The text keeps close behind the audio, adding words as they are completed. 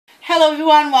Hello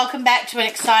everyone, welcome back to an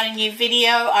exciting new video.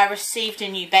 I received a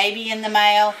new baby in the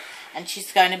mail and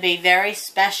she's going to be very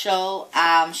special.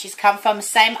 She's come from the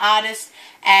same artist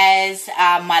as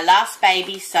my last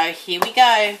baby, so here we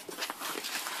go.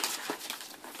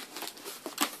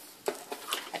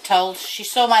 She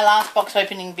saw my last box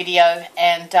opening video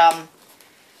and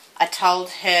I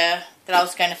told her that I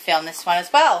was going to film this one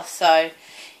as well. So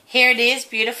here it is,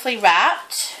 beautifully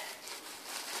wrapped.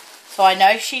 So I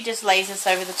know she just lays this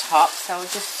over the top, so I'll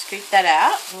just scoop that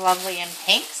out. Lovely and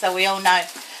pink, so we all know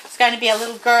it's going to be a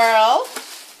little girl.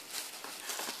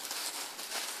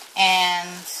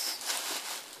 And,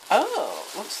 oh,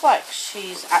 looks like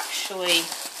she's actually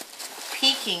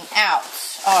peeking out.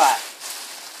 Alright,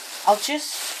 I'll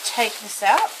just take this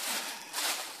out.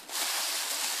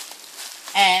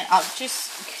 And I'll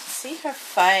just, you can see her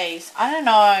face. I don't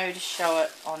know to show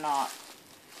it or not.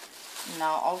 No,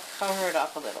 I'll cover it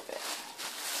up a little bit.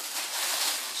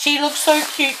 She looks so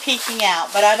cute peeking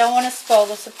out, but I don't want to spoil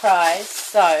the surprise.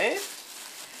 So,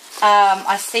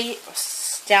 I see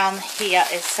down here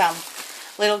is some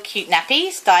little cute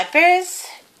nappies, diapers,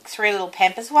 3 little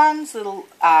Pampers ones, little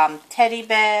teddy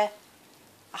bear,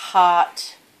 a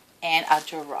heart, and a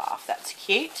giraffe. That's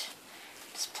cute.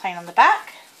 Just plain on the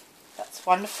back. That's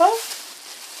wonderful.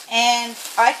 And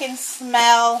I can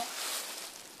smell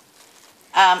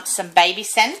some baby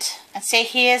scent. And see,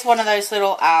 here's one of those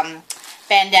little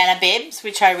bandana bibs,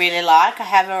 which I really like. I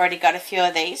have already got a few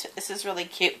of these, but this is really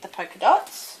cute with the polka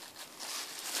dots.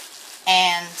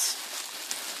 And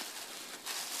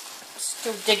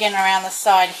still digging around the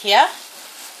side here.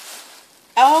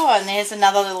 Oh, and there's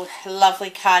another little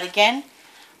lovely cardigan,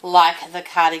 like the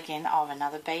cardigan of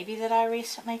another baby that I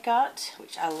recently got,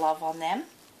 which I love on them.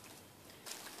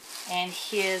 And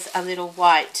here's a little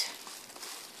white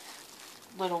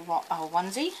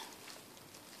onesie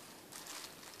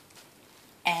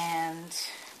and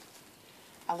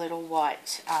a little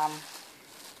white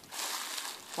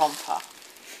romper.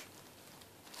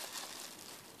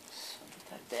 So put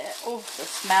that there. Oh, the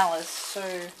smell is so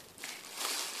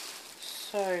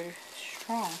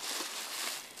strong.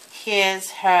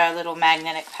 Here's her little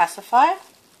magnetic pacifier.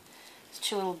 There's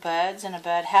 2 little birds in a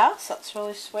birdhouse. That's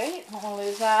really sweet. I don't want to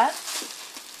lose that.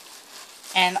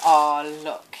 And oh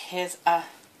look, here's a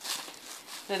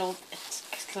little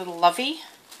lovey,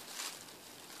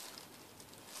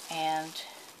 and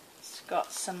it's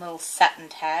got some little satin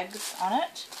tags on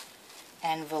it,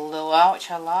 and velour, which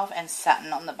I love, and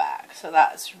satin on the back. So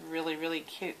that's really, really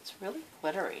cute. It's really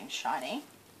glittery and shiny.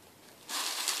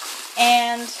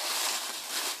 And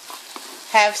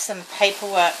have some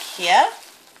paperwork here,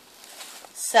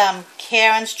 some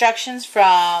care instructions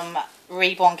from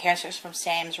Reborn, care instructions from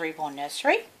Sam's Reborn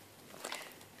Nursery,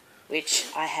 which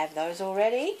I have those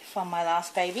already from my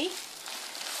last baby.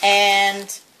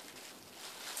 And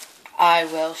I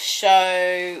will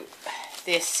show,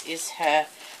 this is her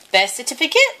birth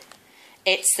certificate.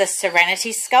 It's the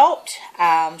Serenity sculpt.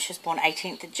 She was born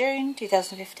 18th of June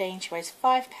 2015. She weighs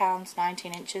 5 pounds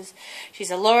 19 inches.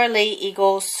 She's a Laura Lee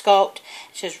Eagles sculpt.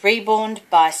 She was reborn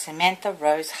by Samantha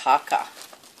Rose Harker.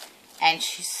 And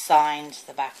she signed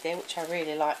the back there, which I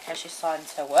really like how she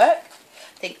signs her work.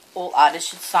 I think all artists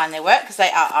should sign their work because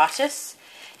they are artists.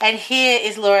 And here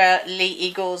is Laura Lee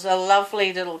Eagles, a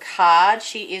lovely little card.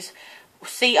 She is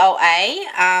COA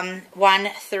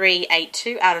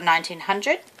 1382 out of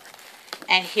 1900.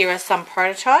 And here are some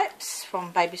prototypes from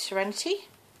Baby Serenity.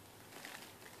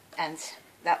 And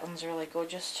that one's really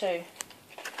gorgeous too.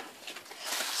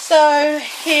 So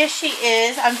here she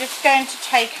is. I'm just going to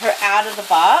take her out of the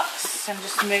box and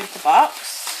just move the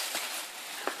box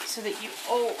so that you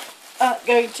all aren't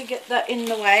going to get that in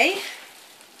the way.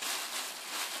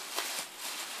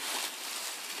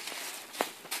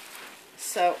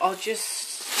 So I'll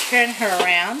just turn her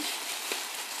around.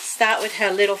 Start with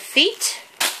her little feet.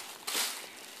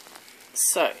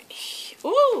 So,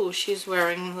 ooh, she's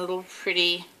wearing little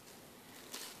pretty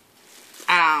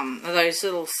those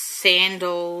little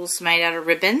sandals made out of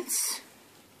ribbons.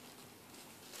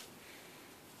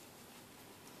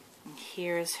 And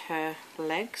here is her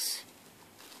legs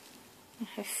and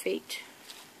her feet.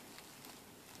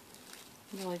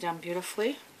 Really done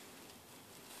beautifully.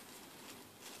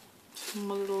 Some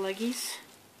more little leggies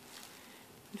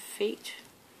and feet.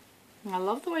 And I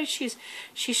love the way she's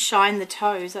shined the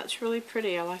toes. That's really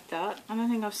pretty. I like that. I don't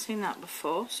think I've seen that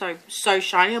before. So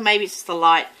shiny, or maybe it's the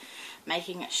light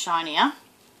making it shinier,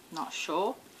 not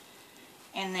sure.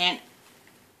 And then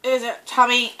here's her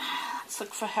tummy. Let's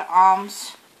look for her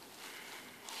arms.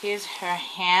 Here's her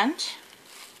hand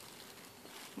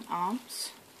and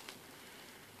arms,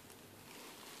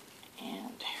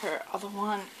 and her other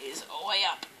one is way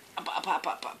up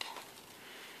up.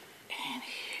 And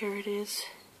here it is.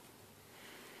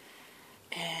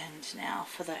 And now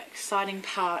for the exciting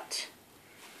part.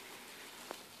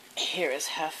 Here is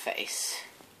her face.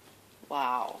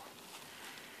 Wow.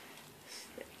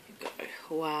 There you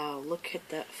go. Wow, look at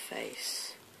that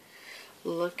face.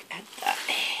 Look at that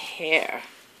hair.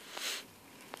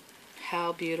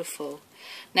 How beautiful.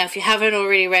 Now, if you haven't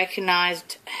already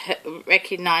recognized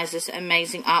this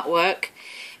amazing artwork,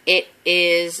 it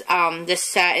is my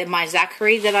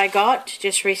Zachery that I got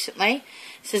just recently.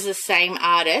 This is the same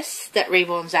artist that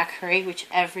Reborn Zachery, which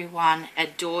everyone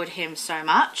adored him so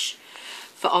much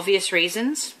for obvious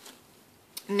reasons.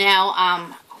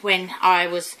 Now, when I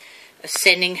was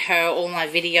sending her all my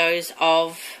videos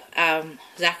of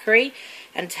Zachery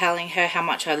and telling her how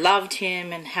much I loved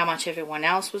him and how much everyone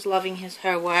else was loving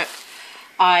her work,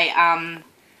 I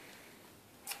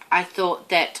thought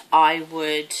that I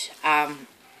would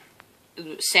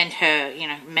send her, you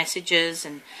know, messages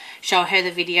and show her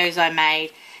the videos I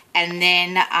made. And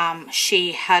then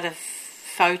she had a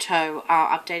photo,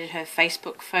 updated her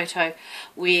Facebook photo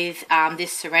with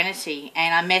this Serenity,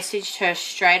 and I messaged her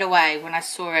straight away when I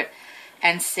saw it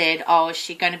and said, oh, is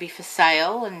she going to be for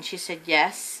sale? And she said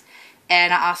yes,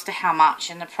 and I asked her how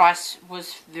much, and the price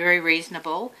was very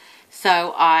reasonable.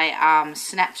 So I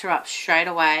snapped her up straight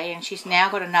away, and she's now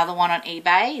got another one on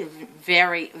eBay,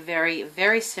 very, very,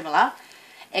 very similar,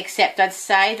 except I'd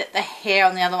say that the hair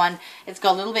on the other one, it's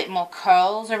got a little bit more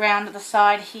curls around the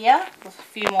side here, with a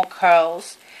few more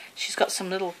curls. She's got some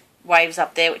little waves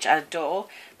up there, which I adore.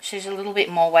 She's a little bit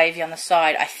more wavy on the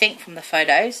side, I think, from the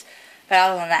photos. But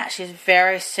other than that, she's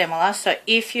very similar. So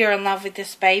if you're in love with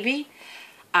this baby,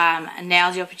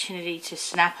 now's the opportunity to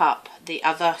snap up the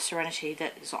other Serenity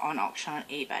that is on auction on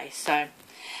eBay. So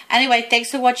anyway,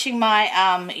 thanks for watching my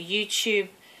YouTube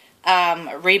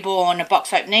Reborn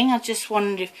box opening. I just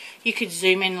wondered if you could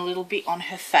zoom in a little bit on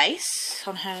her face,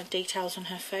 on her details on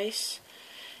her face.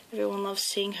 Everyone loves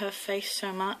seeing her face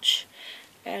so much,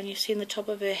 and you see in the top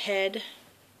of her head.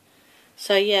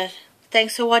 So yeah,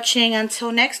 thanks for watching.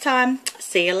 Until next time,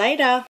 see you later.